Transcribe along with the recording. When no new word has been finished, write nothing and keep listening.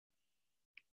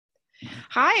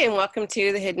Hi, and welcome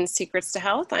to the Hidden Secrets to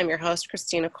Health. I'm your host,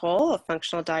 Christina Cole, a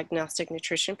functional diagnostic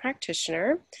nutrition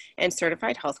practitioner and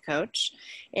certified health coach.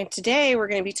 And today we're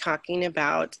going to be talking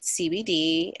about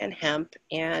CBD and hemp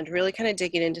and really kind of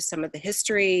digging into some of the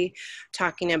history,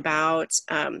 talking about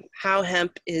how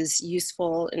hemp is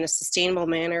useful in a sustainable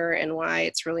manner and why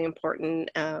it's really important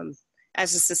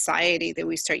as a society that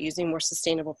we start using more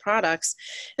sustainable products.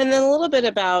 And then a little bit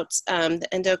about the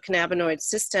endocannabinoid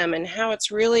system and how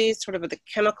it's really sort of the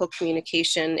chemical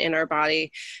communication in our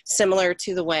body, similar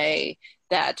to the way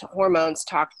that hormones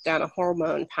talk down a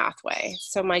hormone pathway.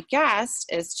 So my guest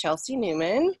is Chelsea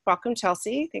Newman. Welcome,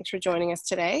 Chelsea. Thanks for joining us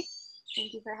today.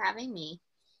 Thank you for having me.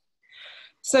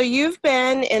 So you've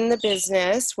been in the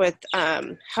business with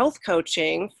health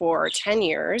coaching for 10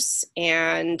 years,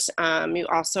 and you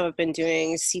also have been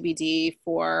doing CBD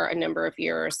for a number of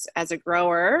years as a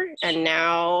grower, and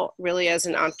now really as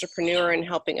an entrepreneur and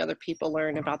helping other people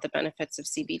learn about the benefits of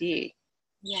CBD.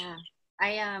 Yeah,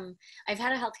 I've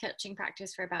had a health coaching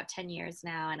practice for about 10 years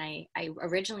now, and I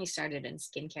originally started in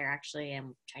skincare actually,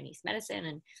 and Chinese medicine,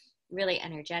 and really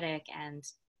energetic, and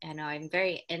I know I'm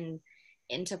very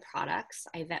into products.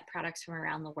 I vet products from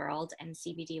around the world, and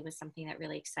CBD was something that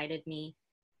really excited me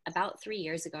about 3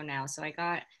 years ago now. So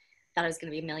thought I was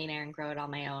going to be a millionaire and grow it on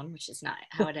my own, which is not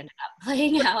how it ended up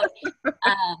playing out.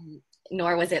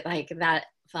 Nor was it like that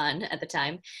fun at the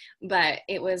time, but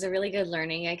it was a really good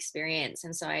learning experience.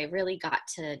 And so I really got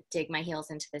to dig my heels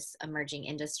into this emerging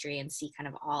industry and see kind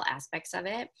of all aspects of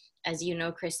it. As you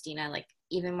know, Christina, like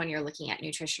even when you're looking at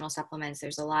nutritional supplements,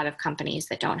 there's a lot of companies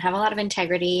that don't have a lot of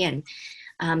integrity, and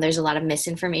there's a lot of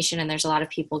misinformation, and there's a lot of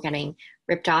people getting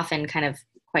ripped off and kind of,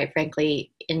 quite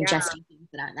frankly, ingesting things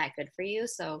that aren't that good for you.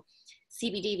 So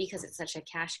CBD, because it's such a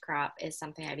cash crop, is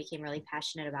something I became really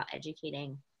passionate about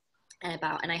educating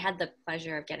about. And I had the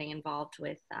pleasure of getting involved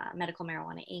with Medical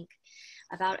Marijuana Inc.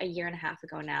 about a year and a half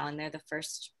ago now. And they're the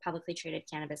first publicly traded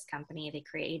cannabis company. They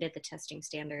created the testing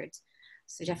standards.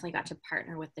 So definitely got to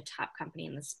partner with the top company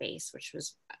in the space, which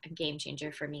was a game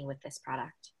changer for me with this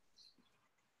product.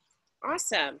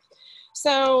 Awesome.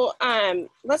 So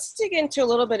let's dig into a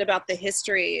little bit about the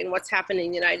history and what's happened in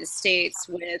the United States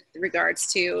with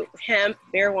regards to hemp,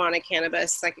 marijuana,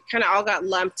 cannabis. Like it kind of all got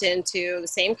lumped into the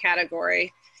same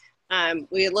category.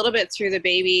 We a little bit threw the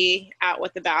baby out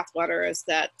with the bathwater, as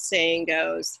that saying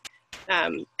goes.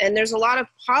 And there's a lot of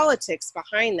politics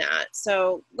behind that.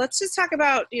 So let's just talk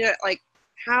about, like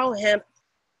how hemp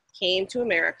came to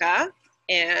America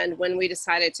and when we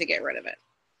decided to get rid of it.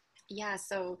 Yeah,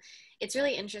 so it's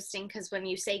really interesting because when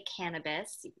you say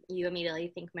cannabis, you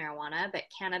immediately think marijuana, but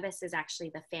cannabis is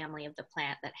actually the family of the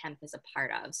plant that hemp is a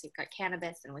part of. So you've got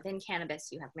cannabis, and within cannabis,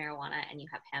 you have marijuana and you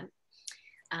have hemp.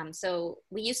 So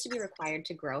we used to be required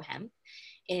to grow hemp.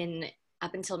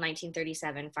 Up until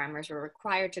 1937, farmers were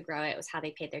required to grow it. It was how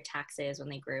they paid their taxes when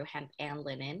they grew hemp and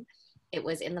linen. It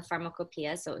was in the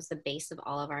pharmacopoeia, so it was the base of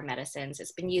all of our medicines.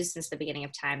 It's been used since the beginning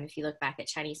of time. If you look back at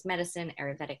Chinese medicine,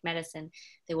 Ayurvedic medicine,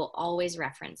 they will always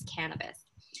reference cannabis.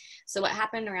 So what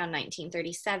happened around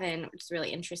 1937, which is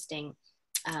really interesting,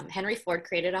 Henry Ford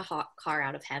created a hot car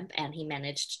out of hemp, and he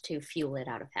managed to fuel it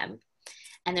out of hemp.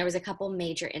 And there was a couple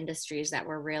major industries that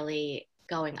were really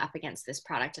going up against this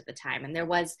product at the time. And there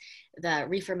was the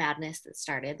reefer madness that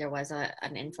started. There was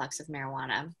an influx of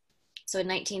marijuana. So in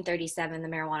 1937, the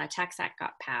Marijuana Tax Act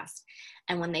got passed.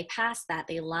 And when they passed that,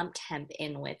 they lumped hemp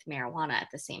in with marijuana at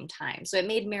the same time. So it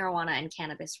made marijuana and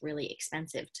cannabis really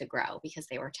expensive to grow because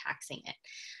they were taxing it.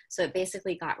 So it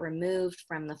basically got removed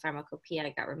from the pharmacopoeia.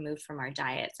 It got removed from our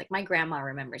diets. Like my grandma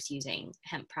remembers using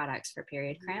hemp products for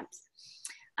period cramps.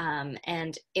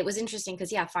 And it was interesting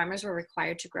because, farmers were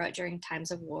required to grow it during times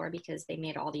of war because they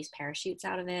made all these parachutes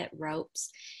out of it,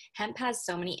 ropes. Hemp has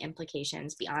so many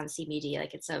implications beyond CBD.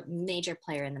 Like it's a major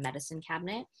player in the medicine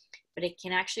cabinet, but it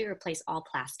can actually replace all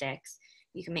plastics.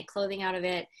 You can make clothing out of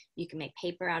it. You can make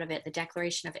paper out of it. The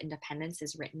Declaration of Independence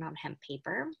is written on hemp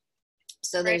paper.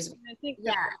 So there's, I think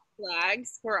the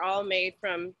flags were all made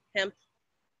from hemp,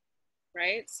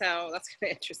 right? So that's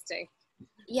kind of interesting.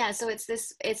 Yeah, so it's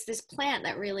this plant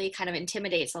that really kind of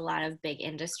intimidates a lot of big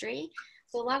industry.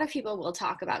 So a lot of people will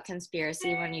talk about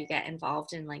conspiracy when you get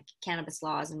involved in like cannabis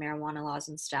laws and marijuana laws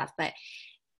and stuff. But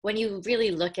when you really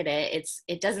look at it,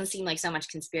 it doesn't seem like so much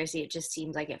conspiracy. It just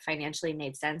seems like it financially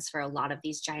made sense for a lot of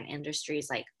these giant industries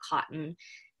like cotton,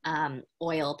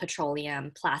 oil,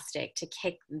 petroleum, plastic to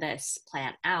kick this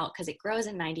plant out because it grows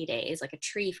in 90 days. Like a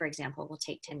tree, for example, will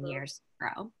take 10 years to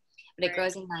grow, but it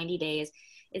grows in 90 days.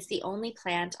 It's the only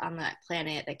plant on that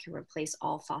planet that can replace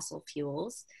all fossil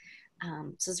fuels.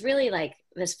 So it's really like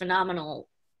this phenomenal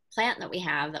plant that we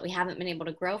haven't been able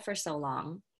to grow for so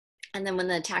long. And then when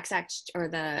the Tax Act or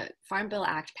the Farm Bill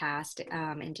Act passed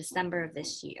in December of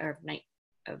this year,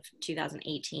 of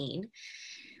 2018,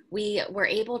 we were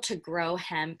able to grow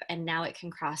hemp, and now it can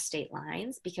cross state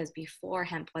lines, because before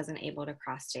hemp wasn't able to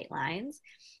cross state lines.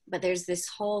 But there's this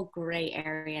whole gray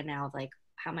area now of like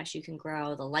how much you can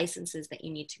grow, the licenses that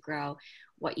you need to grow,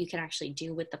 what you can actually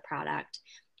do with the product.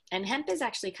 And hemp is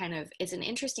actually it's an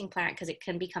interesting plant because it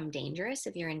can become dangerous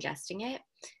if you're ingesting it.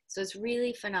 So it's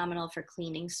really phenomenal for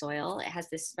cleaning soil. It has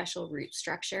this special root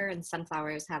structure, and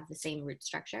sunflowers have the same root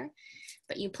structure.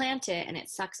 But you plant it and it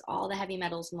sucks all the heavy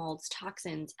metals, molds,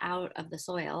 toxins out of the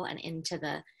soil and into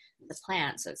the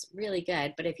plant. So it's really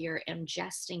good. But if you're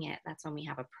ingesting it, that's when we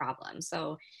have a problem.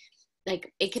 So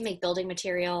like it can make building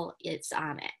material. It's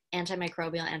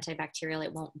antimicrobial, antibacterial.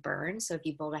 It won't burn. So if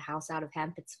you build a house out of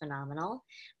hemp, it's phenomenal.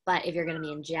 But if you're going to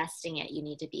be ingesting it, you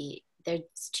need to be, there's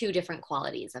two different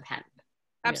qualities of hemp.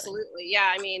 Really. Absolutely.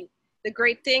 Yeah. I mean, the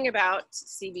great thing about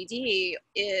CBD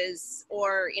is,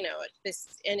 or, you know, this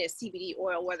in a CBD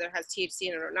oil, whether it has THC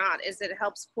in it or not, is that it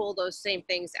helps pull those same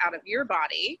things out of your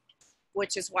body,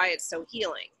 which is why it's so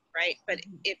healing, right? But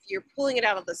if you're pulling it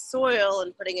out of the soil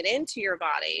and putting it into your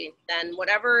body, then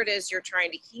whatever it is you're trying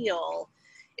to heal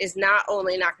is not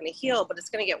only not going to heal, but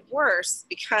it's going to get worse,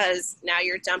 because now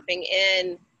you're dumping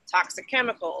in toxic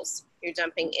chemicals, you're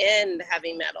dumping in the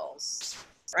heavy metals,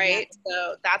 right? Yeah.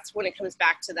 So that's when it comes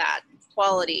back to that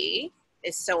quality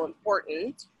is so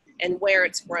important, and where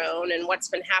it's grown and what's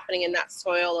been happening in that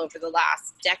soil over the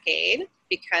last decade,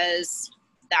 because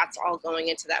that's all going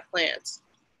into that plant.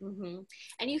 Mm-hmm.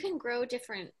 And you can grow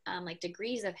different like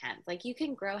degrees of hemp. Like you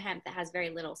can grow hemp that has very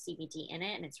little CBD in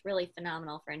it, and it's really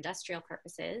phenomenal for industrial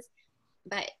purposes.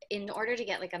 But in order to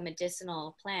get like a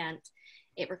medicinal plant,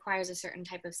 it requires a certain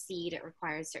type of seed. It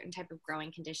requires certain type of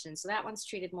growing conditions. So that one's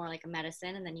treated more like a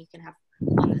medicine, and then you can have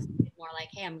one that's more like,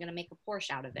 hey, I'm going to make a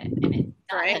Porsche out of it.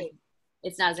 And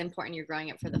it's not as important. You're growing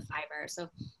it for the fiber. So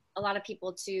a lot of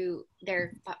people too,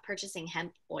 they're purchasing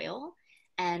hemp oil,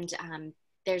 and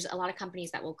there's a lot of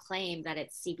companies that will claim that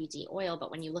it's CBD oil,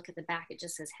 but when you look at the back, it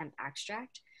just says hemp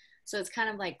extract. So it's kind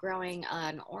of like growing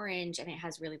an orange, and it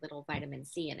has really little vitamin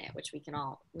C in it, which we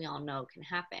all know can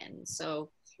happen. So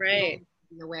right.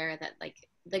 Be aware that like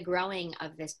the growing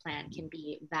of this plant can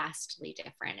be vastly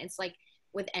different. It's like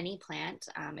with any plant.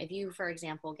 If you, for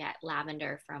example, get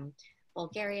lavender from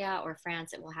Bulgaria or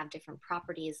France, it will have different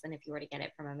properties than if you were to get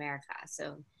it from America.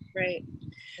 So right.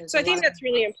 So I think that's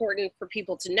really important for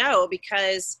people to know,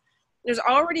 because there's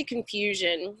already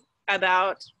confusion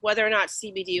about whether or not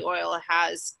CBD oil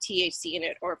has THC in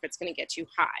it, or if it's going to get too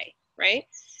high, right?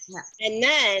 Yeah. And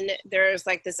then there's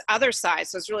like this other side.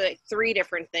 So it's really like three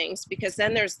different things, because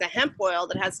then there's the hemp oil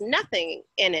that has nothing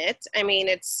in it.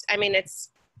 It's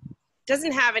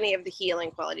doesn't have any of the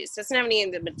healing qualities. Doesn't have any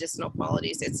of the medicinal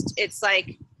qualities. It's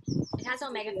like it has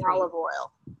omega-3 olive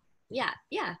oil. Yeah,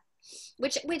 yeah.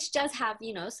 Which does have,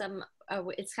 you know, some.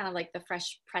 It's kind of like the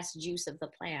fresh pressed juice of the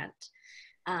plant.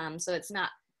 So it's not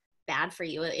bad for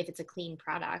you if it's a clean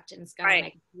product, and it's got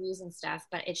omega-3s and stuff.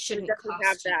 But it shouldn't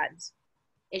cost you.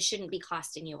 It shouldn't be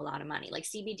costing you a lot of money. Like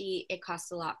CBD, it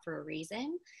costs a lot for a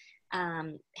reason.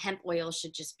 Hemp oil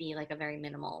should just be like a very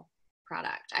minimal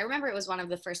product. I remember it was one of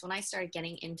the first, when I started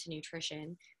getting into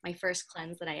nutrition, my first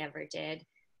cleanse that I ever did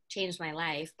changed my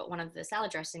life. But one of the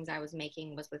salad dressings I was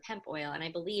making was with hemp oil. And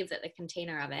I believe that the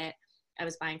container of it I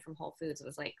was buying from Whole Foods, it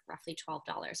was like roughly $12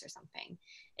 or something.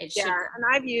 And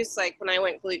I've used, like when I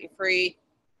went gluten-free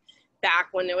back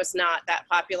when it was not that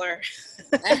popular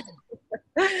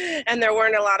and there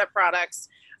weren't a lot of products.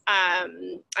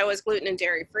 I was gluten and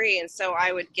dairy free. And so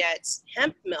I would get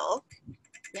hemp milk.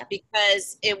 Yep.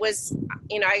 Because it was,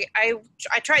 you know,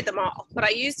 I tried them all, but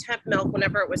I used hemp milk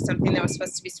whenever it was something that was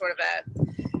supposed to be sort of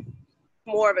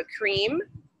more of a cream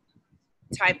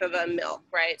type of a milk,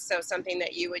 right? So something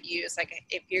that you would use, like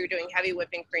if you're doing heavy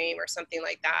whipping cream or something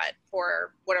like that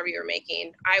for whatever you're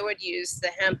making, I would use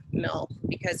the hemp milk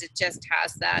because it just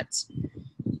has that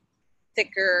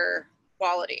thicker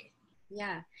quality.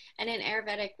 Yeah. And in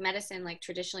Ayurvedic medicine, like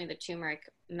traditionally the turmeric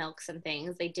milks and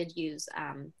things, they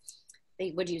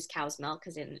would use cow's milk,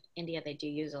 because in India they do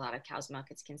use a lot of cow's milk.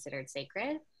 It's considered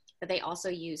sacred, but they also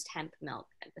used hemp milk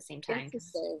at the same time.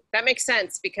 Interesting. That makes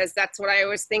sense, because that's what I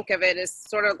always think of it as,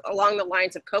 sort of along the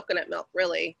lines of coconut milk,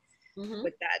 really,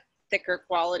 with that thicker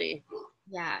quality.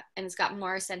 Yeah, and it's got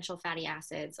more essential fatty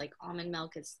acids. Like almond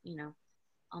milk is,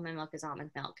 almond milk is almond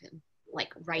milk, and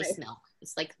like rice milk,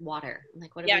 it's like water. I'm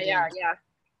like, what are we doing? Yeah.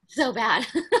 So bad.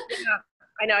 Yeah.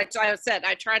 I know. I said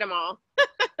I tried them all.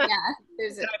 Yeah.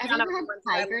 Have you ever had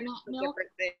tiger nut milk?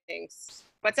 Different things.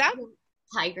 What's that?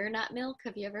 Tiger nut milk.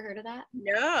 Have you ever heard of that?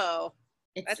 No.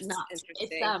 It's That's not,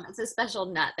 interesting. it's a special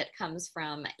nut that comes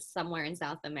from somewhere in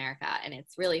South America, and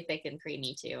it's really thick and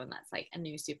creamy too. And that's like a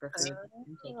new superfood that's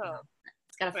been taken Oh, up.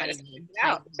 It's got a might have funny to check name. it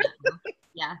out.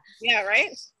 Yeah. Yeah, right?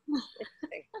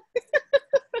 Interesting.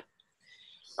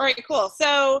 All right, cool.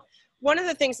 So one of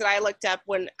the things that I looked up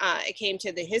when it came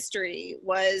to the history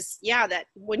was, yeah, that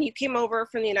when you came over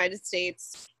from the United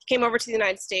States, came over to the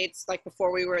United States, like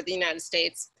before we were the United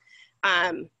States,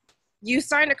 um, you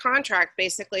signed a contract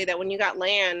basically that when you got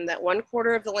land, that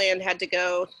 1/4 of the land had to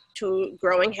go to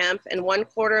growing hemp and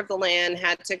 1/4 of the land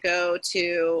had to go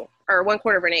to, or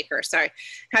 1/4 of an acre, sorry,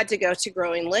 had to go to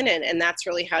growing linen. And that's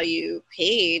really how you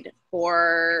paid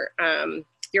for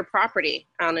your property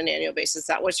on an annual basis.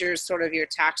 That was your sort of your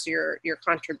tax, your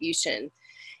contribution.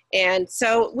 And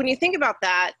so when you think about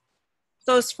that,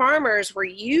 those farmers were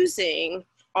using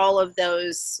all of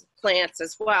those plants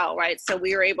as well, right? So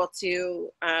we were able to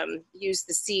use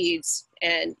the seeds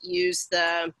and use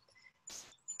the,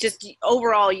 just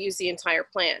overall use the entire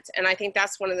plant. And I think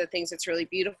that's one of the things that's really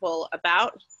beautiful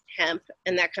about hemp,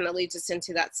 and that kind of leads us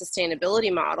into that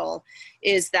sustainability model,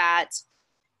 is that,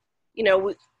 you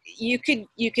know, you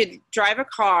could drive a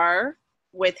car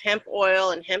with hemp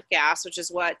oil and hemp gas, which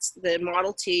is what the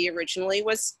Model T originally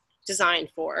was designed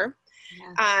for.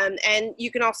 Yeah. And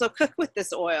you can also cook with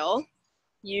this oil.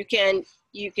 You can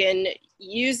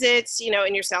use it, you know,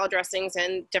 in your salad dressings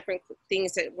and different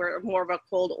things that were more of a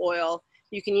cold oil.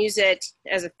 You can use it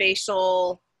as a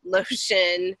facial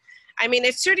lotion. I mean,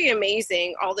 it's pretty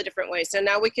amazing, all the different ways. So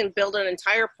now we can build an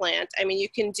entire plant. I mean, you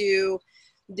can do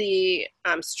the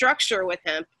structure with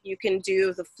hemp. You can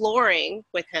do the flooring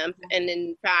with hemp. And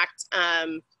in fact,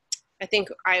 I think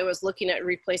I was looking at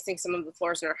replacing some of the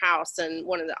floors in our house, and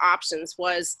one of the options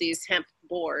was these hemp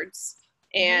boards.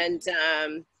 And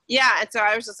yeah, and so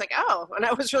I was just like, oh, and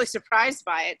I was really surprised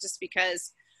by it, just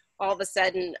because all of a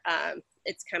sudden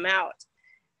it's come out.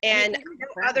 And I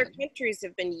know other countries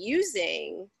have been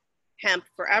using hemp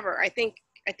forever. I think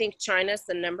China's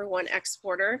the #1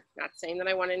 exporter. Not saying that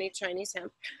I want any Chinese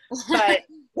hemp, but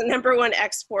the #1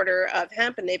 exporter of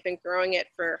hemp, and they've been growing it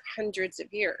for hundreds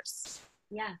of years.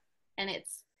 Yeah. And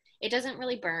it doesn't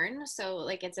really burn. So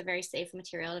like it's a very safe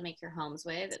material to make your homes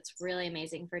with. It's really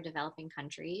amazing for developing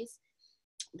countries.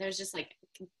 There's just like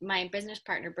my business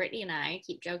partner, Brittany, and I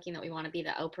keep joking that we want to be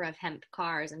the Oprah of hemp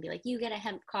cars and be like, you get a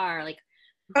hemp car. Like,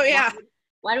 oh yeah.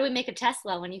 Why do we make a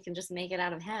Tesla when you can just make it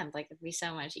out of hemp? Like it'd be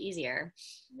so much easier.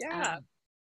 Yeah.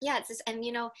 Yeah. It's just, and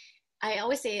you know, I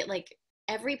always say like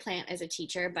every plant is a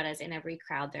teacher, but as in every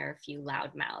crowd, there are a few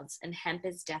loud mouths, and hemp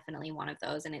is definitely one of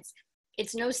those. And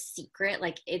it's no secret,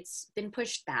 like it's been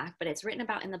pushed back, but it's written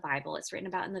about in the Bible, it's written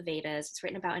about in the Vedas, it's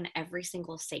written about in every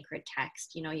single sacred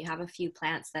text. You know, you have a few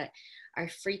plants that are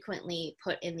frequently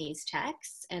put in these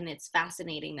texts, and it's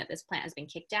fascinating that this plant has been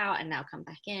kicked out and now come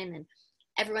back in, and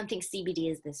everyone thinks CBD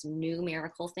is this new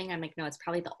miracle thing. I'm like, no, it's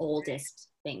probably the oldest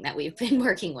thing that we've been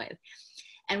working with.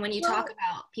 And when you talk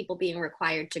about people being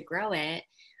required to grow it,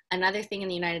 another thing in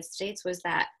the United States was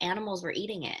that animals were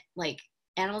eating it. Like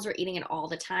animals were eating it all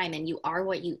the time, and you are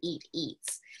what you eat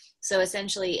eats. So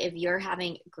essentially, if you're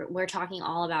having, we're talking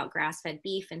all about grass-fed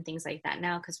beef and things like that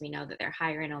now, because we know that they're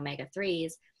higher in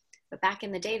omega-3s. But back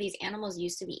in the day, these animals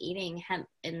used to be eating hemp,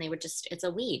 and they would just, it's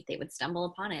a weed. They would stumble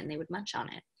upon it and they would munch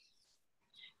on it.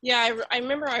 Yeah, I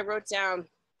remember I wrote down,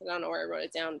 I don't know where I wrote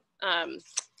it down,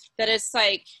 that it's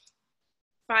like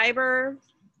fiber,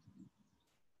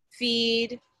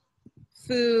 feed,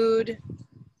 food,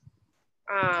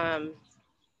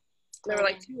 there were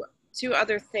like two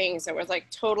other things that were like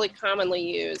totally commonly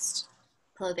used.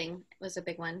 Clothing was a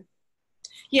big one.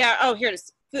 Yeah. Oh, here it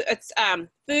is. It's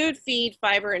food, feed,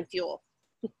 fiber, and fuel.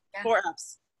 Yeah. 4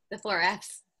 F's. The 4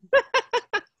 F's.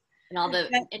 And all the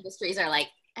industries are like,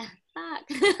 fuck.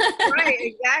 Right.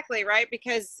 Exactly. Right.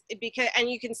 Because, and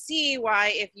you can see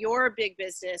why, if you're a big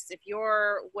business, if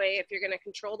you're going to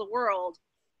control the world,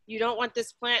 you don't want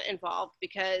this plant involved,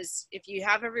 because if you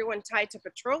have everyone tied to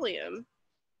petroleum,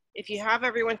 if you have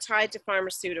everyone tied to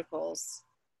pharmaceuticals,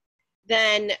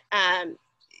 then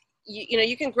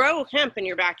you can grow hemp in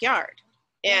your backyard,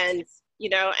 and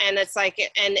and it's like,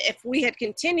 and if we had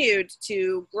continued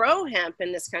to grow hemp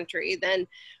in this country, then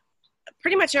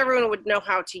pretty much everyone would know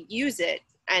how to use it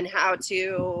and how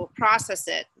to process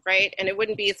it, right? And it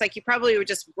wouldn't be, it's like you probably would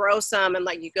just grow some, and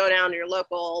like you go down to your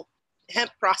local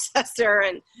hemp processor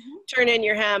and turn in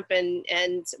your hemp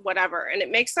and whatever. And it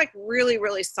makes like really,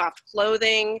 really soft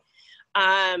clothing,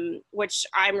 which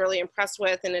I'm really impressed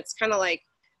with. And it's kind of like,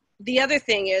 the other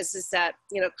thing is that,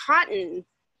 cotton,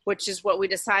 which is what we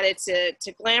decided to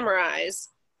glamorize,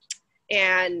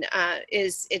 and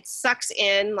it sucks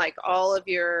in like all of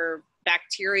your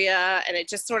bacteria, and it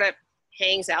just sort of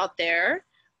hangs out there.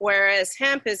 Whereas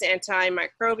hemp is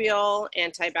antimicrobial,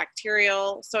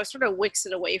 antibacterial, so it sort of wicks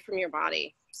it away from your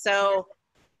body. So,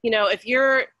 if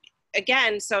you're,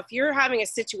 again, so if you're having a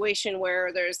situation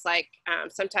where there's like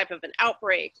some type of an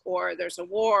outbreak or there's a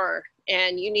war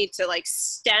and you need to like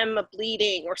stem a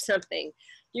bleeding or something,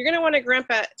 you're going to want to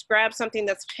grab something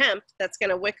that's hemp that's going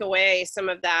to wick away some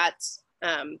of that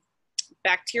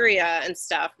bacteria and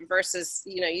stuff versus,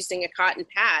 using a cotton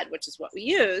pad, which is what we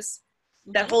use,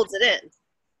 that holds it in.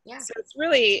 Yeah. So it's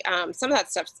really, some of that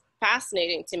stuff's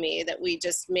fascinating to me, that we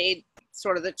just made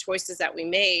sort of the choices that we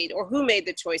made, or who made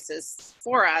the choices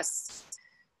for us,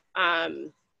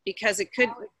 because it could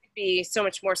be so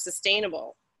much more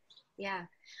sustainable. Yeah.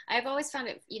 I've always found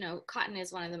it, cotton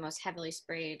is one of the most heavily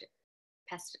sprayed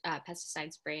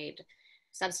pesticide sprayed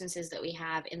substances that we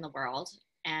have in the world.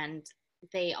 And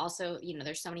they also,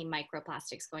 there's so many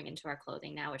microplastics going into our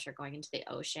clothing now, which are going into the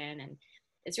ocean. And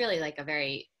it's really like a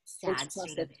very sad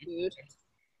state of food.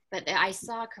 But I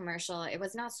saw a commercial, it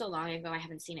was not so long ago, I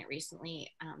haven't seen it recently.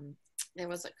 There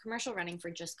was a commercial running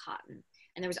for just cotton,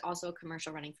 and there was also a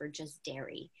commercial running for just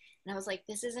dairy. And I was like,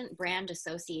 this isn't brand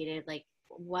associated, like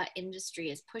what industry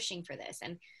is pushing for this?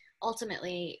 And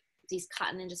ultimately, these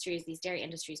cotton industries, these dairy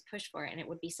industries push for it, and it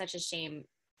would be such a shame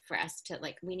for us to,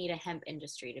 like, we need a hemp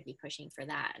industry to be pushing for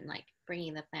that and like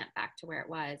bringing the plant back to where it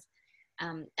was.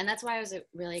 And that's why I was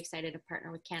really excited to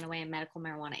partner with Canaway and Medical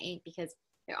Marijuana Inc., because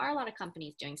there are a lot of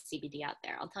companies doing CBD out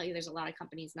there. I'll tell you, there's a lot of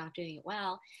companies not doing it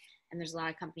well, and there's a lot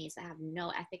of companies that have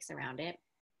no ethics around it.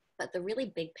 But the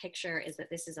really big picture is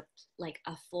that this is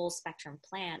a full spectrum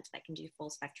plant that can do full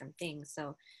spectrum things.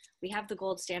 So we have the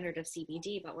gold standard of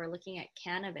CBD, but we're looking at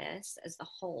cannabis as the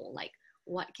whole. Like,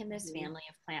 what can this family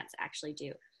of plants actually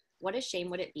do? What a shame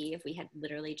would it be if we had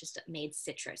literally just made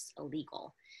citrus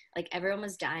illegal? Like, everyone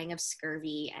was dying of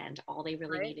scurvy and all they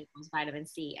really needed was vitamin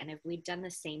C. And if we'd done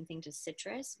the same thing to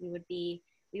citrus, we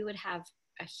would have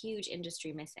a huge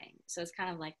industry missing. So it's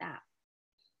kind of like that.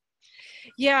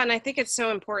 Yeah. And I think it's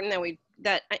so important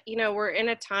that we're in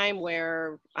a time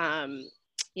where,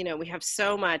 we have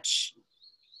so much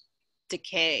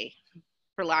decay,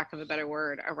 for lack of a better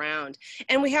word, around.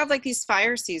 And we have like these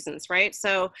fire seasons, right?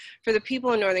 So for the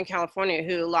people in Northern California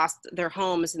who lost their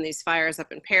homes in these fires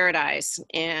up in Paradise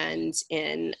and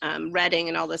in Redding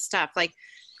and all this stuff, like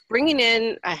bringing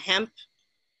in a hemp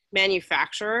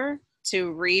manufacturer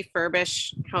to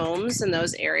refurbish homes in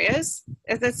those areas,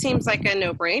 that seems like a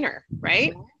no-brainer,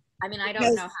 right? I mean, I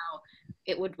don't know how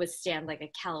it would withstand like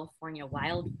a California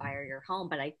wildfire, your home,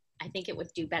 but I think it would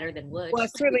do better than wood. Well,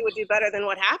 it certainly would do better than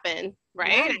what happened,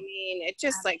 right? Yeah. I mean, it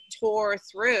just like tore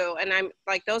through, and I'm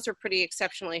like, those are pretty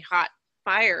exceptionally hot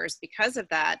fires because of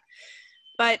that.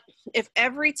 But if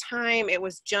every time it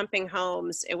was jumping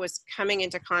homes, it was coming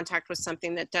into contact with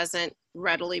something that doesn't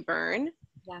readily burn,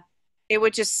 it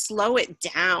would just slow it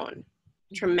down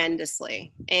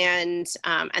tremendously. And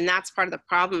that's part of the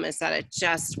problem, is that it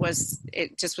just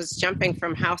was jumping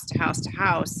from house to house to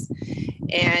house.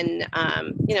 And,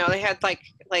 they had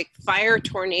like fire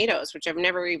tornadoes, which I've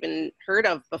never even heard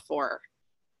of before.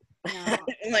 No.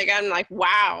 I'm like,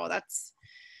 wow, I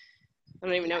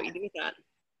don't even know what you do with that.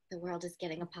 The world is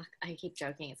getting I keep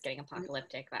joking it's getting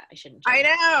apocalyptic, but I shouldn't joke. I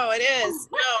know, it is.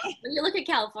 No. When you look at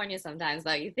California sometimes,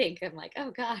 though, you think, I'm like,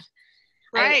 oh God.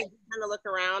 Right. Kind of look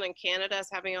around, and Canada's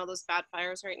having all those bad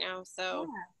fires right now. So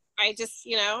I just,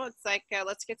 it's like,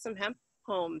 let's get some hemp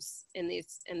homes in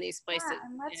these places. Yeah,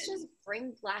 and let's just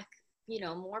bring back,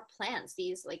 more plants.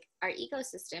 These, like, our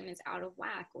ecosystem is out of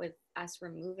whack with us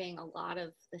removing a lot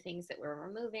of the things that we're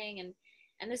removing.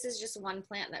 And this is just one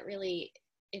plant that really,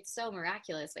 it's so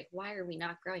miraculous. Like, why are we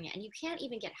not growing it? And you can't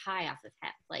even get high off of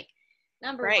hemp. Like,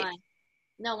 number one,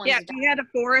 no one's if you had a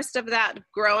forest of that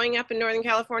growing up in Northern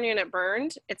California and it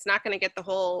burned, it's not going to get the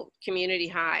whole community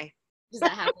high. Does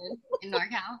that happen in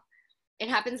NorCal? It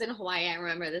happens in Hawaii. I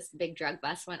remember this big drug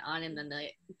bust went on, and then the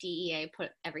DEA put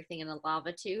everything in a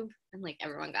lava tube, and like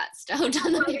everyone got stoned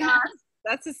on the ground.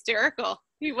 That's hysterical.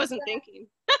 He wasn't thinking.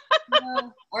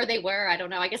 No. Or they were. I don't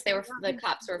know. I guess they were. The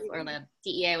cops were, or the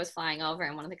DEA was flying over,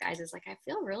 and one of the guys is like, "I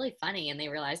feel really funny," and they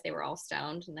realized they were all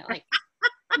stoned, and they're like.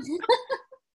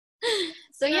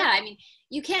 So yeah, I mean,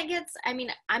 you can't get,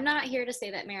 I'm not here to say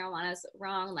that marijuana is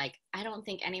wrong. Like, I don't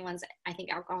think I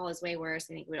think alcohol is way worse.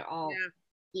 I think we'd all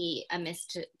be amiss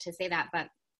to say that, but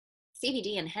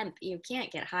CBD and hemp, you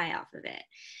can't get high off of it.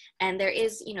 And there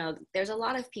is, there's a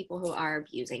lot of people who are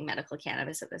abusing medical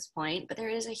cannabis at this point, but there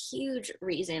is a huge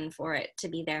reason for it to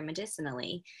be there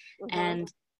medicinally. Mm-hmm.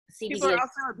 And CBD people are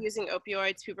also abusing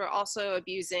opioids. People are also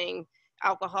abusing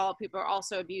alcohol. People are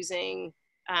also abusing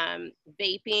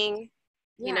vaping.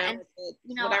 you Yeah, know, and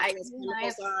whatever those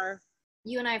chemicals are.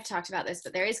 You and I have talked about this,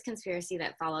 but there is conspiracy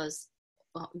that follows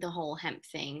the whole hemp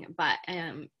thing. But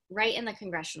right in the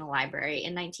Congressional Library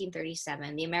in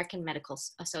 1937, the American Medical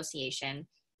Association,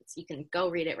 you can go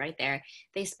read it right there,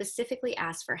 they specifically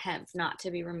asked for hemp not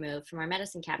to be removed from our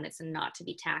medicine cabinets and not to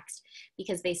be taxed,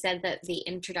 because they said that the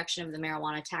introduction of the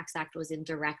Marijuana Tax Act was in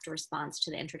direct response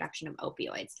to the introduction of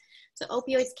opioids. So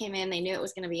opioids came in, they knew it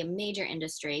was going to be a major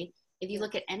industry. If you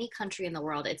look at any country in the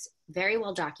world, it's very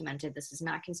well documented. This is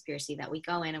not conspiracy that we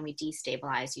go in and we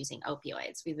destabilize using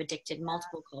opioids. We've addicted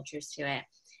multiple cultures to it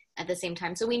at the same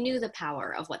time. So we knew the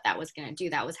power of what that was going to do.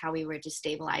 That was how we were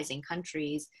destabilizing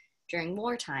countries during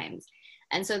war times.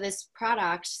 And so this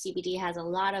product, CBD, has a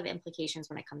lot of implications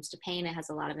when it comes to pain. It has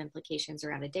a lot of implications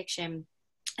around addiction.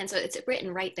 And so it's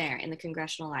written right there in the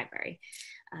Congressional Library.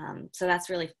 So that's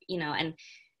really, and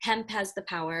hemp has the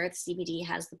power, CBD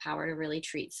has the power to really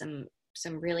treat some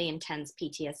really intense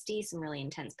PTSD, some really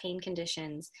intense pain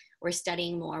conditions. We're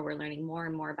studying more, we're learning more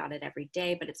and more about it every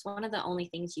day, but it's one of the only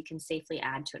things you can safely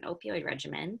add to an opioid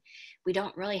regimen. We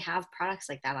don't really have products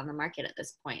like that on the market at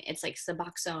this point. It's like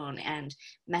Suboxone and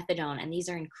methadone, and these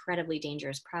are incredibly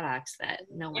dangerous products that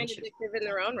no one should. And addictive in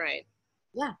their own right.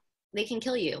 Yeah. They can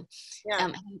kill you.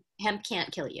 Yeah. Hemp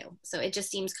can't kill you. So it just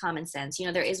seems common sense.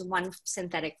 There is one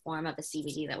synthetic form of a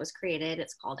CBD that was created.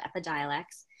 It's called Epidiolex.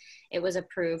 It was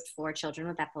approved for children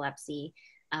with epilepsy.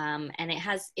 And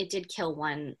it did kill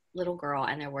one little girl,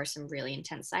 and there were some really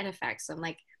intense side effects. So I'm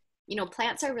like,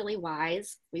 plants are really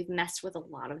wise. We've messed with a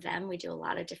lot of them. We do a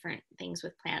lot of different things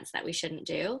with plants that we shouldn't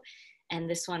do. And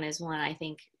this one is one I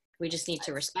think we just need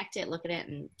to respect it, look at it,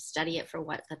 and study it for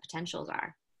what the potentials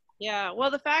are. Yeah, well,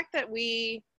 the fact that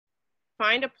we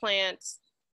find a plant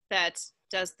that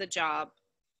does the job,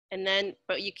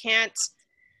 but you can't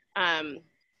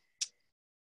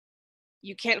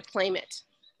claim it,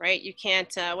 right? You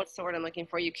can't, what's the word I'm looking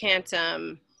for? You can't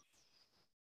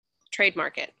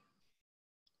trademark it.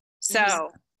 So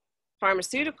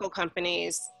pharmaceutical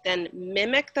companies then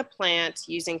mimic the plant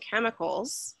using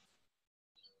chemicals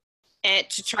and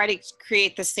to try to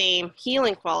create the same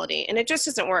healing quality. And it just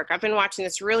doesn't work. I've been watching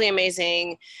this really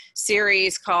amazing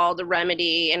series called The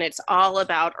Remedy, and it's all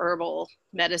about herbal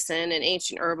medicine and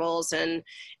ancient herbals and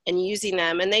using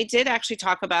them. And they did actually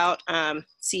talk about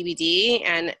CBD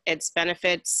and its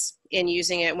benefits in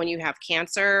using it when you have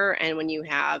cancer and when you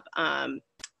have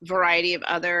variety of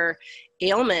other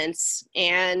ailments.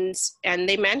 And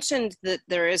they mentioned that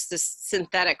there is this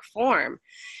synthetic form.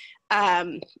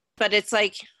 But it's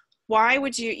like, why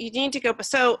would you need to go,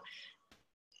 so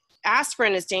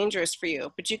aspirin is dangerous for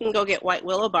you, but you can go get white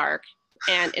willow bark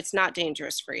and it's not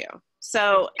dangerous for you.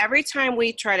 So every time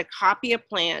we try to copy a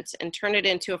plant and turn it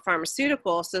into a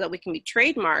pharmaceutical so that we can be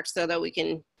trademarked, so that we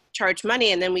can charge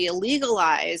money, and then we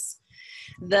illegalize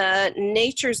the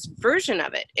nature's version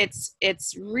of it,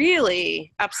 it's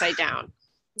really upside down.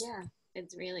 Yeah,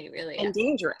 it's really, really and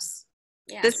dangerous.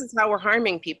 Yeah. This is how we're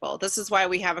harming people. This is why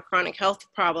we have a chronic health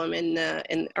problem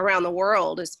around the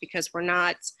world, is because we're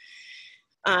not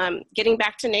getting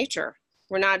back to nature.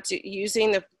 We're not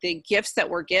using the gifts that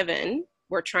we're given.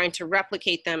 We're trying to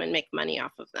replicate them and make money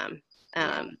off of them.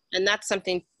 And that's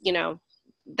something,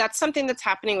 that's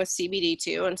happening with CBD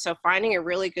too. And so finding a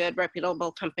really good,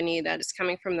 reputable company that is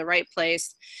coming from the right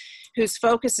place, whose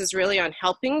focus is really on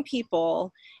helping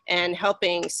people and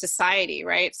helping society,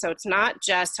 right? So it's not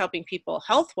just helping people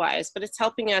health-wise, but it's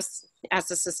helping us as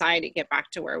a society get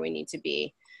back to where we need to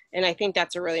be. And I think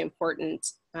that's a really important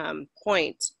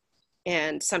point,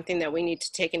 and something that we need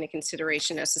to take into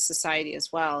consideration as a society as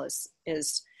well,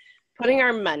 is putting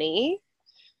our money,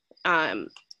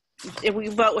 we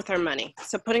vote with our money.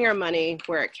 So putting our money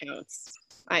where it counts.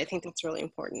 I think that's really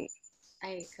important.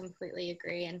 I completely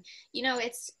agree. And,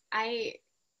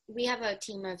 we have a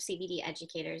team of CBD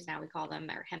educators now, we call them,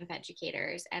 or hemp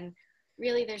educators. And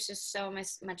really there's just so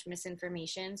much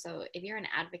misinformation. So if you're an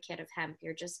advocate of hemp,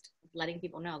 you're just letting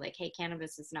people know, like, hey,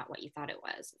 cannabis is not what you thought it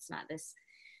was. It's not this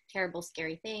terrible,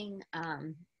 scary thing.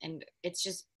 And it's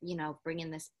just,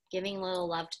 giving a little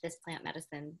love to this plant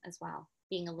medicine as well,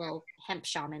 being a little hemp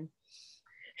shaman.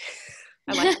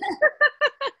 I like that.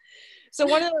 So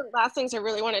one of the last things I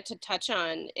really wanted to touch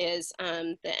on is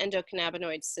the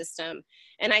endocannabinoid system.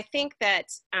 And I think that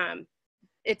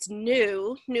it's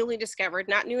newly discovered,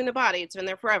 not new in the body, it's been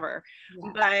there forever,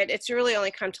 but it's really only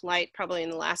come to light probably in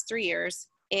the last 3 years.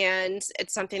 And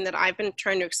it's something that I've been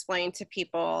trying to explain to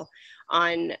people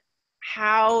on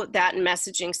how that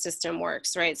messaging system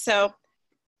works, right? So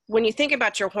when you think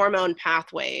about your hormone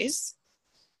pathways,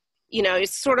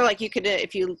 it's sort of like you could,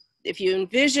 if you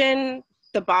envision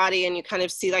the body and you kind of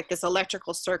see like this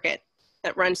electrical circuit,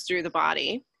 that runs through the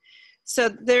body. So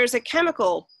there's a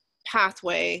chemical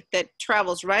pathway that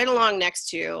travels right along next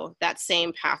to that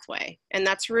same pathway. And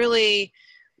that's really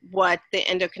what the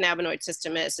endocannabinoid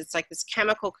system is. It's like this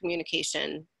chemical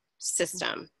communication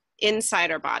system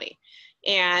inside our body.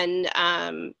 And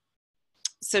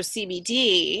so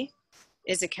CBD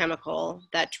is a chemical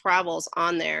that travels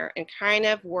on there and kind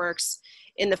of works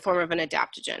in the form of an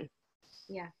adaptogen.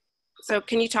 Yeah. So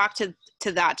can you talk to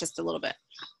that just a little bit?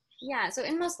 Yeah. So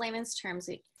in most layman's terms,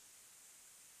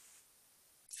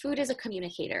 food is a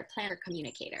communicator, plant or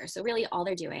communicator. So really all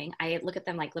they're doing, I look at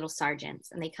them like little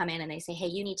sergeants, and they come in and they say, hey,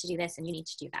 you need to do this and you need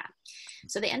to do that.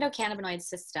 So the endocannabinoid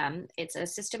system, it's a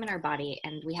system in our body,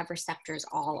 and we have receptors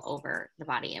all over the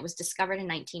body. It was discovered in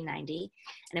 1990,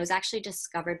 and it was actually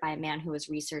discovered by a man who was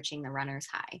researching the runner's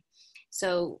high.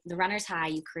 So the runner's high,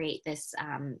 you create this,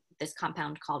 this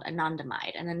compound called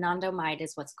anandamide, and anandamide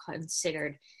is what's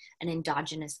considered an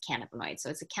endogenous cannabinoid. So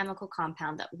it's a chemical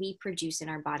compound that we produce in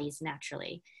our bodies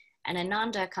naturally. And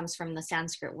ananda comes from the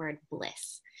Sanskrit word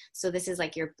bliss. So this is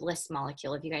like your bliss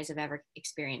molecule. If you guys have ever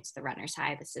experienced the runner's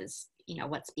high, this is, you know,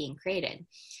 what's being created.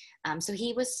 So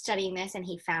he was studying this, and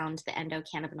he found the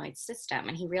endocannabinoid system,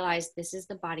 and he realized this is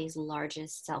the body's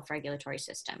largest self-regulatory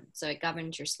system. So it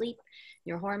governs your sleep,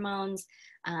 your hormones.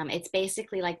 It's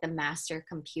basically like the master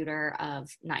computer of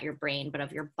not your brain, but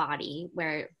of your body,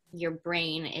 where your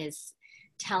brain is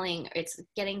it's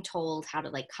getting told how to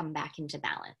like come back into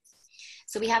balance.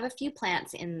 So we have a few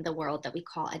plants in the world that we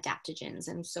call adaptogens.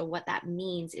 And so what that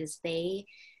means is they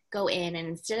go in, and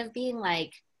instead of being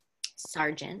like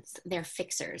sergeants, they're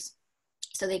fixers.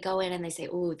 So they go in and they say,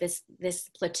 "Ooh, this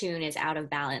platoon is out of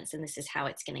balance, and this is how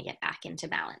it's going to get back into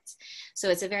balance." So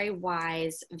it's a very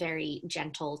wise, very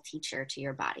gentle teacher to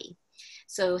your body.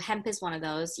 So hemp is one of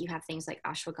those. You have things like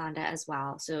ashwagandha as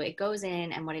well. So it goes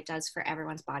in, and what it does for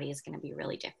everyone's body is going to be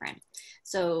really different.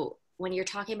 So when you're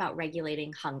talking about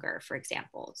regulating hunger, for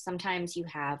example, sometimes you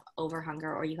have over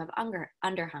hunger or you have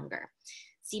under hunger.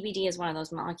 CBD is one of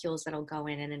those molecules that'll go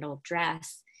in and it'll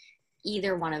address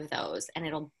either one of those, and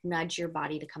it'll nudge your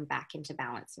body to come back into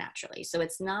balance naturally. So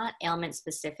it's not ailment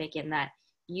specific in that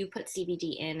you put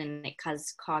CBD in and it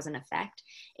cause and effect.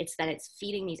 It's that it's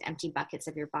feeding these empty buckets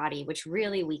of your body, which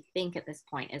really we think at this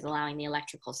point is allowing the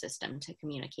electrical system to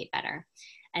communicate better.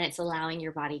 And it's allowing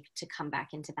your body to come back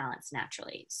into balance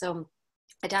naturally. So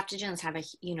adaptogens have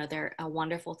they're a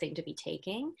wonderful thing to be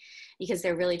taking, because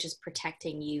they're really just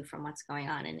protecting you from what's going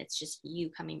on, and it's just you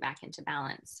coming back into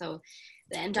balance. So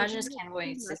the endogenous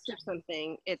cannabinoid system,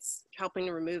 something, it's helping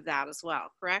to remove that as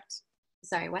well, correct?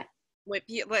 Sorry, what?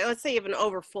 Let's say you have an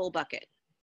overfull bucket.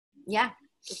 Yeah.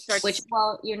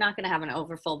 Well, you're not going to have an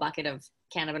overfull bucket of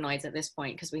cannabinoids at this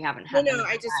point, because we haven't had. No,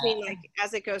 I just mean like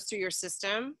as it goes through your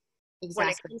system. Exactly.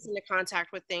 When it comes into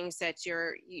contact with things that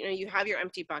you have your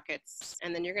empty buckets,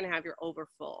 and then you're going to have your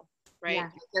overfull, right? Yeah,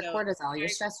 your cortisol, your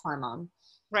stress hormone.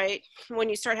 Right. When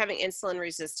you start having insulin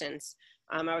resistance,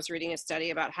 I was reading a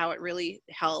study about how it really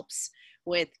helps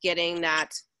with getting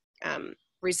that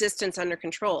resistance under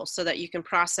control, so that you can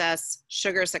process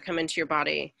sugars that come into your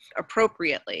body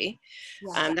appropriately.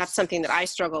 Yeah. That's something that I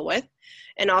struggle with.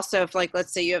 And also, if like,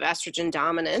 let's say you have estrogen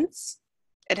dominance,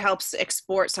 it helps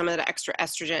export some of the extra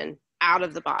estrogen out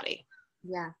of the body.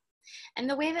 Yeah. And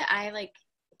the way that I like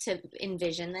to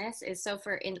envision this is, so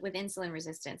with insulin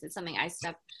resistance, it's something I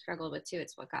struggled with too.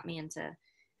 It's what got me into,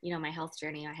 my health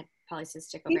journey. I had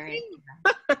polycystic ovarian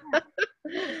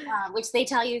which they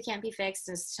tell you can't be fixed.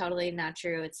 It's totally not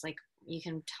true. It's like, you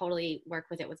can totally work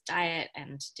with it with diet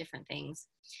and different things.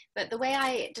 But the way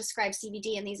I describe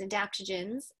CBD and these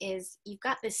adaptogens is, you've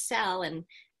got this cell, and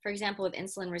for example, with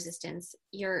insulin resistance,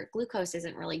 your glucose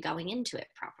isn't really going into it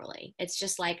properly. It's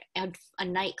just like a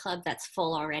nightclub that's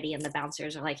full already, and the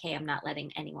bouncers are like, hey, I'm not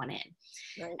letting anyone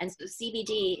in. Right. And so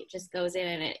CBD just goes in,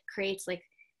 and it creates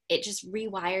it just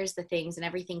rewires the things, and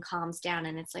everything calms down,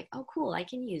 and it's like, oh, cool, I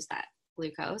can use that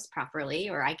glucose properly,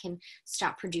 or I can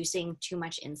stop producing too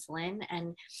much insulin.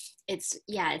 And it's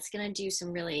going to do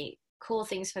some really cool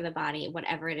things for the body,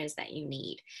 whatever it is that you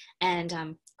need.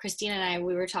 And Christina and I,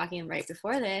 we were talking right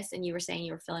before this, and you were saying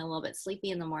you were feeling a little bit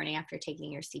sleepy in the morning after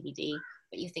taking your CBD,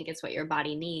 but you think it's what your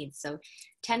body needs. So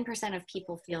 10% of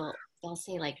people they'll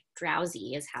say like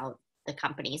drowsy is how the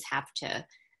companies have to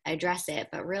address it.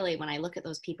 But really, when I look at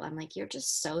those people, I'm like, you're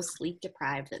just so sleep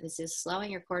deprived that this is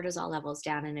slowing your cortisol levels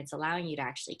down, and it's allowing you to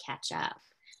actually catch up.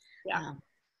 Yeah.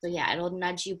 So yeah, it'll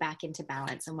nudge you back into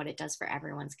balance, and what it does for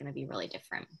everyone's going to be really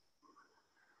different.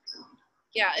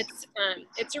 Yeah,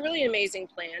 it's a really amazing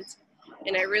plant,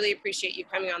 and I really appreciate you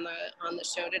coming on the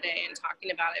show today and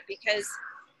talking about it, because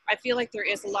I feel like there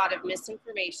is a lot of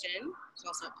misinformation. It's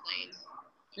also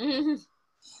plain.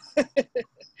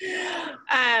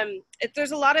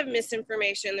 There's a lot of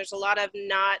misinformation. There's a lot of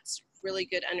not really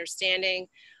good understanding.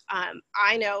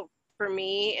 I know for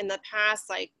me in the past,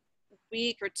 like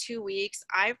week or 2 weeks,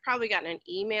 I've probably gotten an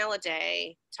email a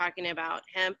day talking about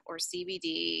hemp or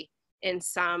CBD in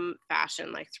some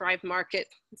fashion. Like Thrive Market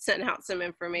sent out some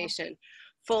information.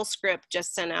 Full Script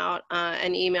just sent out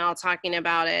an email talking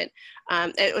about it.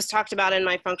 It was talked about in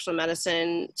my functional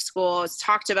medicine school. It's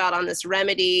talked about on this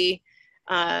Remedy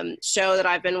show that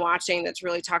I've been watching that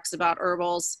really talks about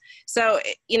herbals. So,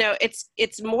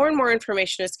 it's more and more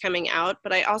information is coming out,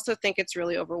 but I also think it's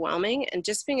really overwhelming. And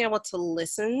just being able to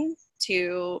listen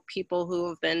to people who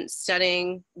have been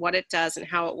studying what it does and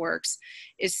how it works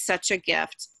is such a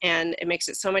gift. And it makes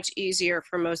it so much easier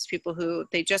for most people who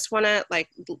they just want to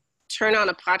turn on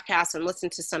a podcast and listen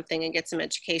to something and get some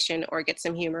education or get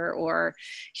some humor or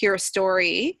hear a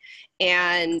story.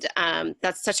 And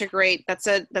that's such a great, that's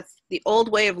the old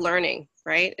way of learning,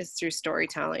 right? Is through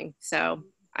storytelling. So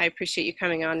I appreciate you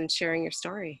coming on and sharing your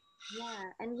story. Yeah.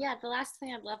 And yeah, the last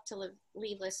thing I'd love to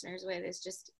leave listeners with is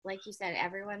just, like you said,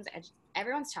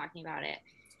 everyone's talking about it,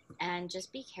 and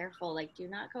just be careful. Like, do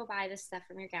not go buy this stuff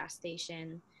from your gas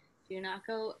station.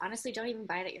 Honestly, don't even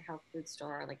buy it at your health food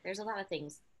store. Like, there's a lot of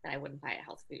things that I wouldn't buy at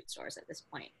health food stores at this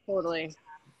point. Totally.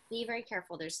 Be very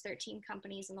careful. There's 13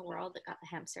 companies in the world that got the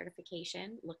hemp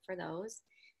certification. Look for those.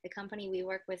 The company we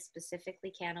work with,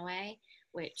 specifically Canaway,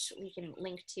 which we can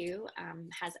link to,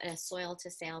 has a soil to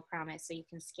sale promise. So you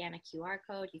can scan a QR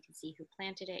code, you can see who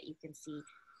planted it, you can see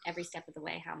every step of the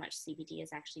way how much CBD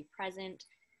is actually present,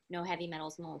 no heavy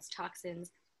metals, molds,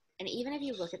 toxins. And even if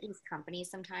you look at these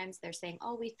companies, sometimes they're saying,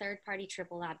 oh, we third-party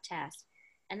triple lab test.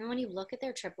 And then when you look at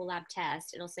their triple lab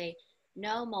test, it'll say,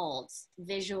 no molds,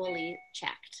 visually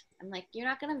checked. I'm like, you're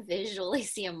not going to visually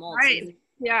see a mold. Right. So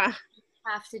Yeah. you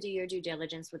have to do your due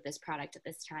diligence with this product at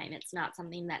this time. It's not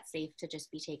something that's safe to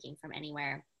just be taking from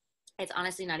anywhere. It's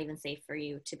honestly not even safe for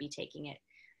you to be taking it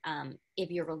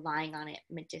if you're relying on it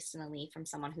medicinally from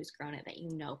someone who's grown it that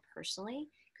you know personally,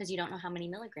 because you don't know how many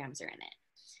milligrams are in it.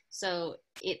 So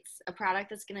it's a product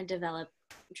that's going to develop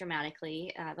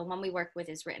dramatically. The one we work with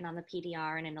is written on the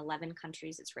PDR, and in 11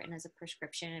 countries it's written as a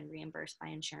prescription and reimbursed by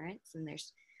insurance. And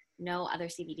there's no other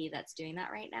CBD that's doing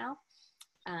that right now.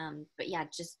 But yeah,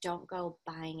 just don't go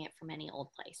buying it from any old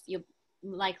place. You'll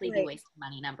likely be wasting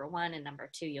money, number one. And number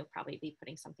two, you'll probably be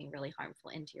putting something really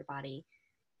harmful into your body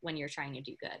when you're trying to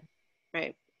do good.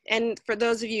 Right. And for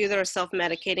those of you that are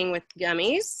self-medicating with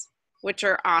gummies, which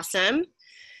are awesome,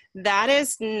 that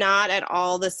is not at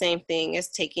all the same thing as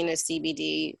taking a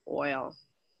CBD oil.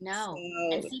 No.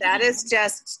 So that is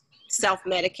just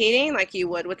self-medicating like you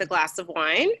would with a glass of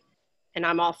wine, and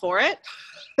I'm all for it.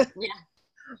 Yeah.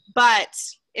 But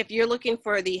if you're looking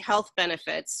for the health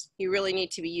benefits, you really need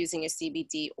to be using a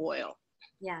CBD oil.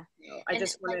 Yeah.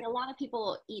 A lot of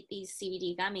people eat these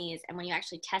CBD gummies, and when you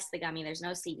actually test the gummy, there's no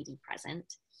CBD present.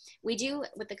 We do,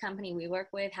 with the company we work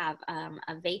with, have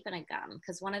a vape and a gum,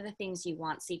 because one of the things you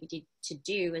want CBD to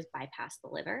do is bypass the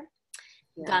liver.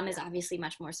 Yeah. Gum is obviously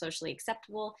much more socially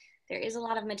acceptable. There is a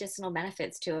lot of medicinal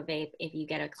benefits to a vape if you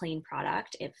get a clean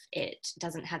product, if it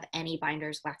doesn't have any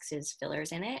binders, waxes,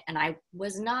 fillers in it. And I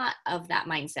was not of that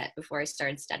mindset before I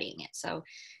started studying it. So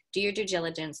do your due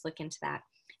diligence, look into that.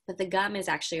 But the gum is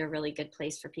actually a really good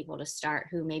place for people to start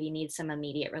who maybe need some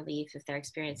immediate relief if they're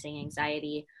experiencing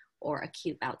anxiety or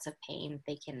acute bouts of pain.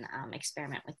 They can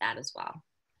experiment with that as well.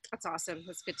 That's awesome.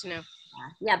 That's good to know.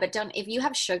 Yeah, but if you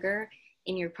have sugar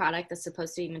in your product that's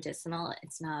supposed to be medicinal,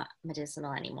 it's not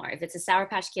medicinal anymore. If it's a Sour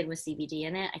Patch Kid with CBD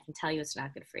in it, I can tell you it's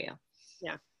not good for you.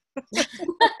 Yeah.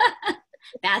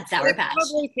 Bad Sour Patch. It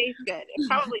probably tastes good. It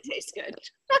probably tastes good.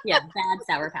 Yeah, bad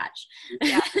Sour Patch.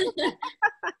 Yeah.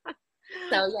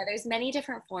 So yeah, there's many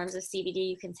different forms of CBD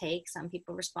you can take. Some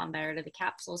people respond better to the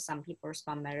capsules. Some people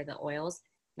respond better to the oils.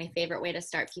 My favorite way to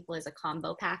start people is a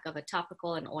combo pack of a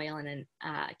topical, an oil, and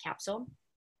a capsule.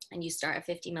 And you start at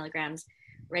 50 milligrams,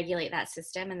 regulate that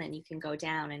system, and then you can go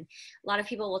down. And a lot of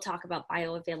people will talk about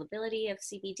bioavailability of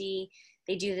CBD.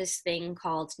 They do this thing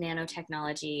called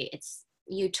nanotechnology.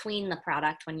 You tween the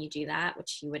product when you do that,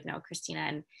 which you would know, Christina.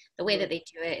 And the way that they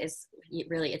do it is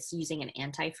it's using an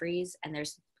antifreeze, and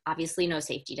there's obviously no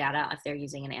safety data if they're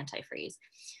using an antifreeze.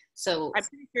 So I'm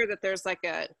pretty sure that there's like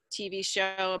a TV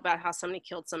show about how somebody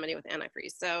killed somebody with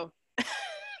antifreeze. So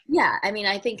yeah, I mean,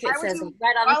 I think it says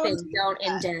right on the thing, don't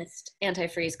ingest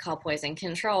antifreeze, call poison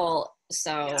control.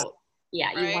 So yeah,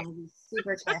 you want to be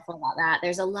super careful about that.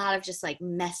 There's a lot of just like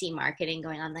messy marketing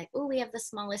going on, like, oh, we have the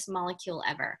smallest molecule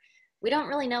ever. We don't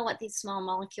really know what these small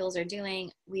molecules are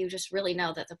doing. We just really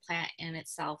know that the plant in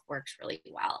itself works really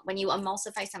well. When you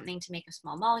emulsify something to make a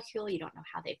small molecule, you don't know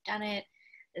how they've done it.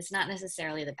 it's not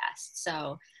necessarily the best.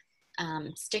 So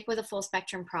stick with a full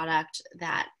spectrum product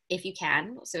that if you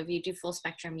can. So if you do full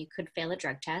spectrum, you could fail a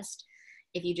drug test.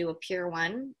 If you do a pure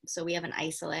one, so we have an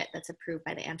isolate that's approved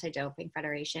by the Anti-Doping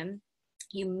Federation,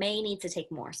 you may need to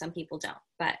take more. Some people don't,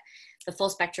 but the full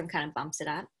spectrum kind of bumps it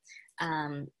up.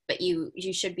 But you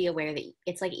should be aware that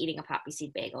it's like eating a poppy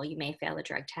seed bagel. You may fail a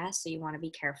drug test, so you want to be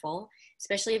careful,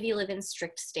 especially if you live in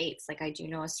strict states. Like I do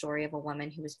know a story of a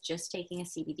woman who was just taking a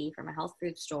CBD from a health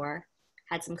food store,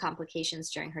 had some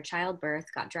complications during her childbirth,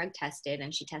 got drug tested,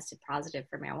 and she tested positive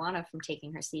for marijuana from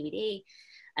taking her CBD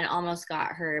and almost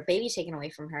got her baby taken away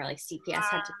from her. Like CPS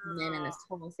had to come in and this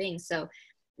whole thing. So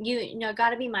you know,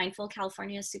 got to be mindful.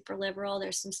 California is super liberal.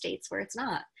 There's some states where it's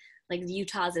not. Like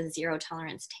Utah's a zero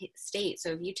tolerance state. So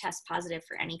if you test positive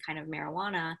for any kind of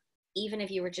marijuana, even if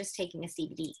you were just taking a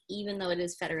CBD, even though it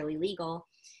is federally legal,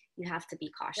 you have to be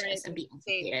cautious and be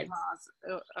educated. State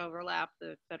laws overlap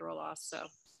the federal laws, so.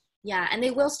 Yeah, and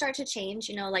they will start to change,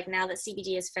 you know, like now that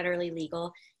CBD is federally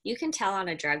legal, you can tell on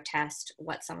a drug test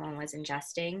what someone was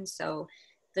ingesting. So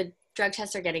the drug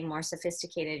tests are getting more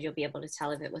sophisticated. You'll be able to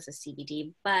tell if it was a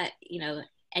CBD, but, you know,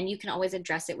 and you can always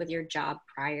address it with your job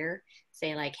prior.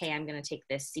 Say like, hey, I'm going to take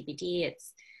this CBD.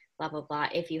 It's blah, blah, blah.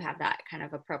 If you have that kind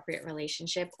of appropriate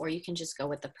relationship, or you can just go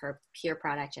with the pure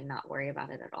product and not worry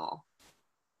about it at all.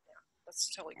 Yeah,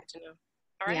 that's totally good to know.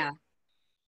 All right. Yeah.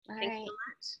 All Thanks right. so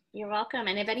much. You're welcome.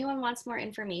 And if anyone wants more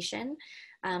information,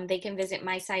 they can visit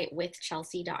my site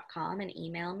withchelsea.com and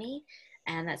email me.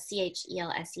 And that's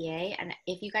CHELSEA. And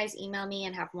if you guys email me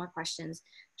and have more questions,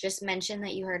 just mention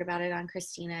that you heard about it on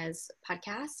Christina's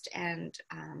podcast, and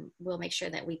we'll make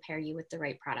sure that we pair you with the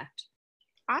right product.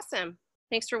 Awesome.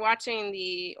 Thanks for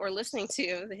watching or listening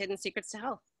to The Hidden Secrets to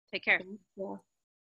Health. Take care. Thank you.